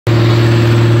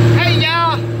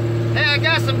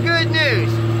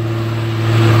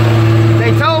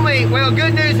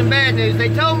bad news. They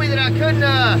told me that I couldn't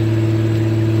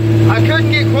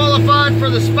get qualified for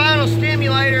the spinal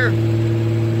stimulator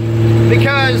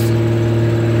because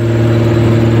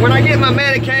when I get my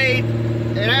Medicaid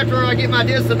and after I get my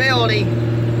disability,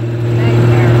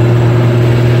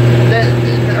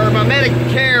 or my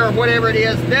Medicare or whatever it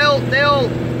is, they'll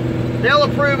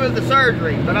approve of the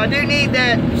surgery. But I do need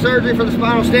that surgery for the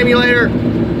spinal stimulator.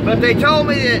 But they told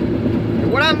me that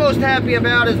what I'm most happy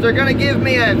about is they're going to give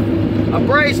me a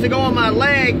brace to go on my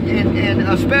leg and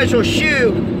a special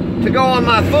shoe to go on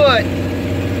my foot,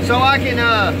 so I can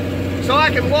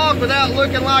walk without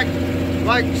looking like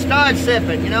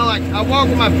sidestepping. You know, like I walk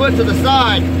with my foot to the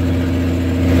side.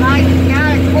 Like you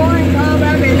got a corn cob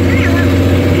up his ear.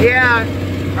 Yeah,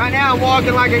 right now I'm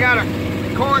walking like I got a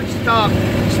corn stalk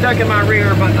stuck in my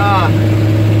rear. But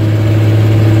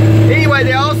anyway,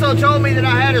 they also told me that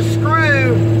I had a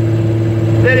screw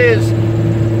that is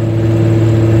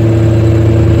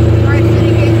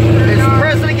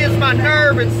pressing against my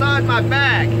nerve inside my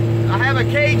back. I have a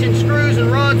cage and screws and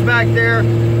rods back there,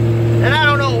 and I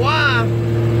don't know why.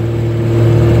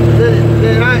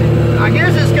 I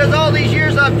guess it's because all these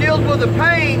years I've dealt with the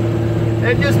pain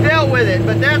and just dealt with it.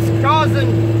 But that's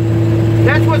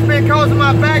what's been causing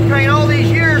my back pain all these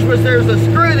years, was there's a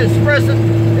screw that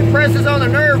presses on the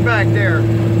nerve back there.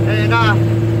 And I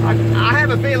have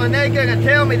a feeling they're going to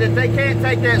tell me that they can't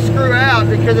take that screw out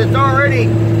because it's already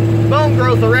bone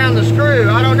growth around the screw.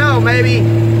 I don't know, maybe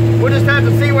we'll just have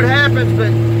to see what happens,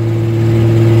 but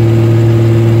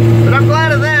I'm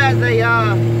glad of that. They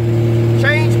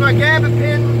changed my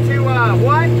gabapentin to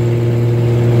what?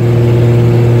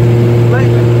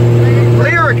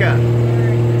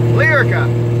 Lyrica.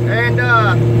 And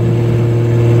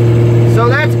so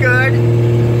that's good.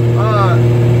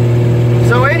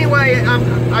 So anyway,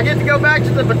 I get to go back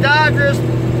to the podiatrist,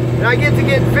 and I get to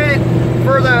get fitted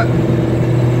for the,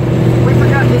 we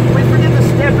forget to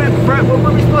step up front. What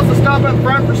were we supposed to stop up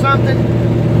front for something?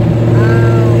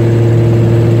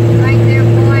 Like the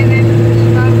appointment for the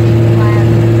smoking class.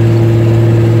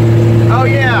 Oh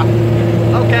yeah.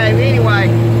 Okay, anyway,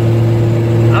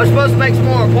 I was supposed to make some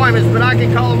more appointments, but I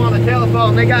can call them on the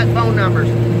telephone. They got phone numbers.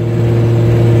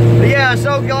 But yeah, I'm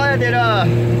so glad that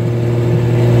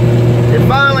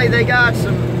finally they got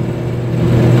some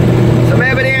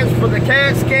evidence for the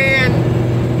CAT scan,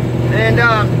 and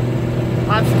I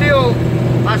still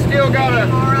got a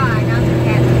MRI, not the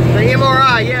CAT scan. the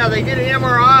MRI. Yeah, they did an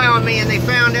MRI on me, and they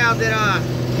found out that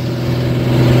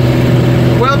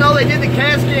well, no, they did the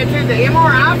CAT scan too. The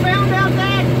MRI found out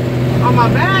that on my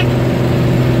back.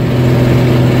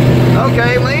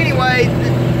 Okay, well anyway,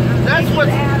 that's what.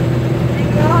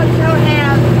 They also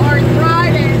have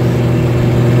arthritis.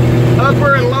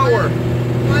 Upper and lower.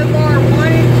 Lumbar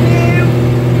 1 and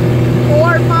 2,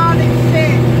 4, 5, and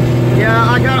 6. Yeah,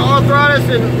 I got arthritis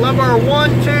in lumbar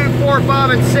 1, 2, 4, 5,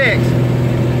 and 6.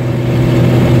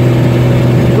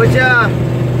 Which, you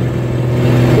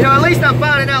know, at least I'm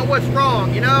finding out what's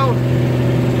wrong, you know.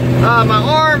 My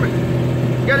arm is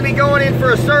going to be going in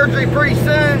for a surgery pretty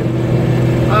soon.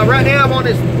 Right now I'm on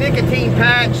this nicotine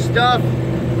patch stuff.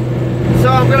 So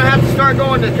I'm going to have to start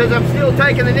going to, because I'm still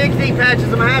taking the nicotine patches,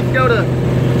 I'm going to have to go to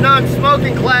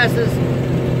non-smoking classes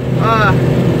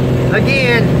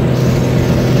again.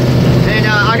 And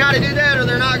I got to do that, or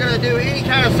they're not going to do any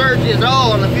kind of surgery at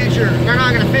all in the future. They're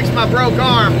not going to fix my broke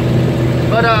arm.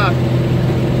 But I'm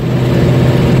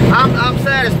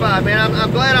satisfied, man.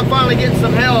 I'm glad I'm finally getting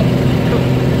some help.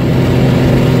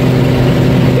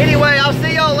 Anyway, I'll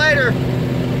see y'all later.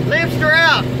 Limpster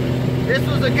out. This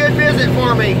was a good visit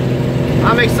for me.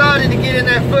 I'm excited to get in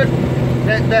that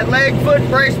that leg foot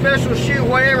brace special shoe,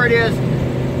 whatever it is,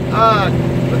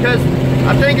 because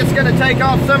I think it's going to take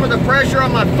off some of the pressure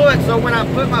on my foot. So when I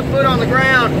put my foot on the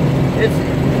ground, it's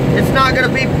not going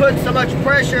to be put so much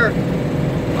pressure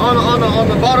on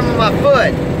the bottom of my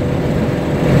foot.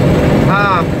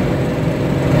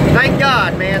 Thank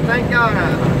God, man. Thank God.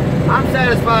 I'm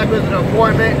satisfied with an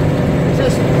appointment. It's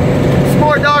just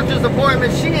more doctor's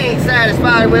appointments. She ain't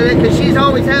satisfied with it because she's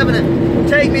always having to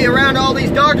take me around all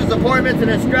these doctor's appointments, and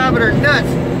it's driving her nuts.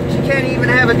 She can't even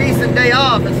have a decent day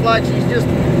off. It's like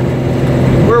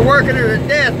we're working her to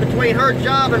death between her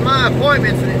job and my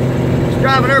appointments, and it's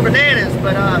driving her bananas.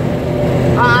 But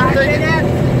I've been up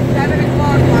since 7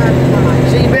 o'clock last night.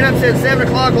 She's been up since 7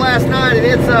 o'clock last night, and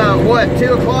it's what,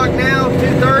 2 o'clock now?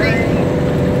 2:30?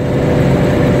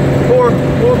 Poor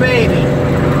baby.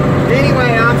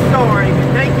 Anyway, I'm sorry.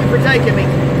 Thank you for taking me.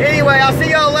 Anyway, I'll see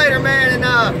y'all later, man. And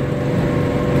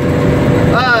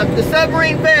the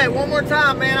submarine vet, one more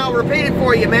time, man. I'll repeat it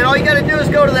for you, man. All you got to do is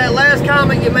go to that last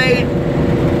comment you made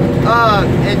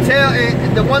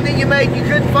And the one that you made, you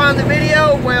couldn't find the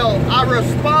video. Well, I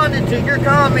responded to your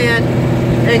comment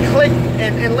and clicked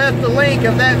and left the link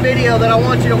of that video that I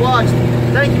want you to watch.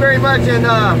 Thank you very much. And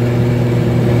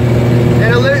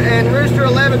Rooster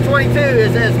 1122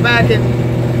 is back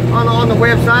on the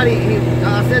website.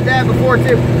 I said that before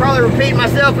too. Probably repeating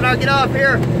myself when I get off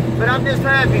here, but I'm just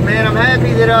happy, man. I'm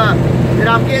happy that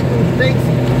I'm getting things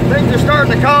are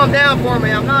starting to calm down for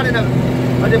me. I'm not in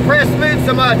a depressed mood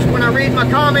so much. When I read my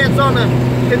comments on the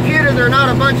computer, they're not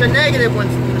a bunch of negative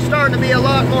ones. They're starting to be a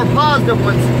lot more positive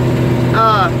ones.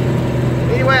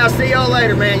 Anyway, I'll see y'all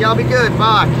later, man. Y'all be good.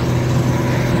 Bye.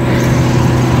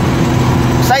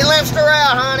 Say Leinster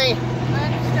out, honey.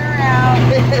 Leinster out.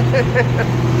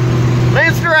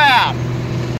 Leinster out.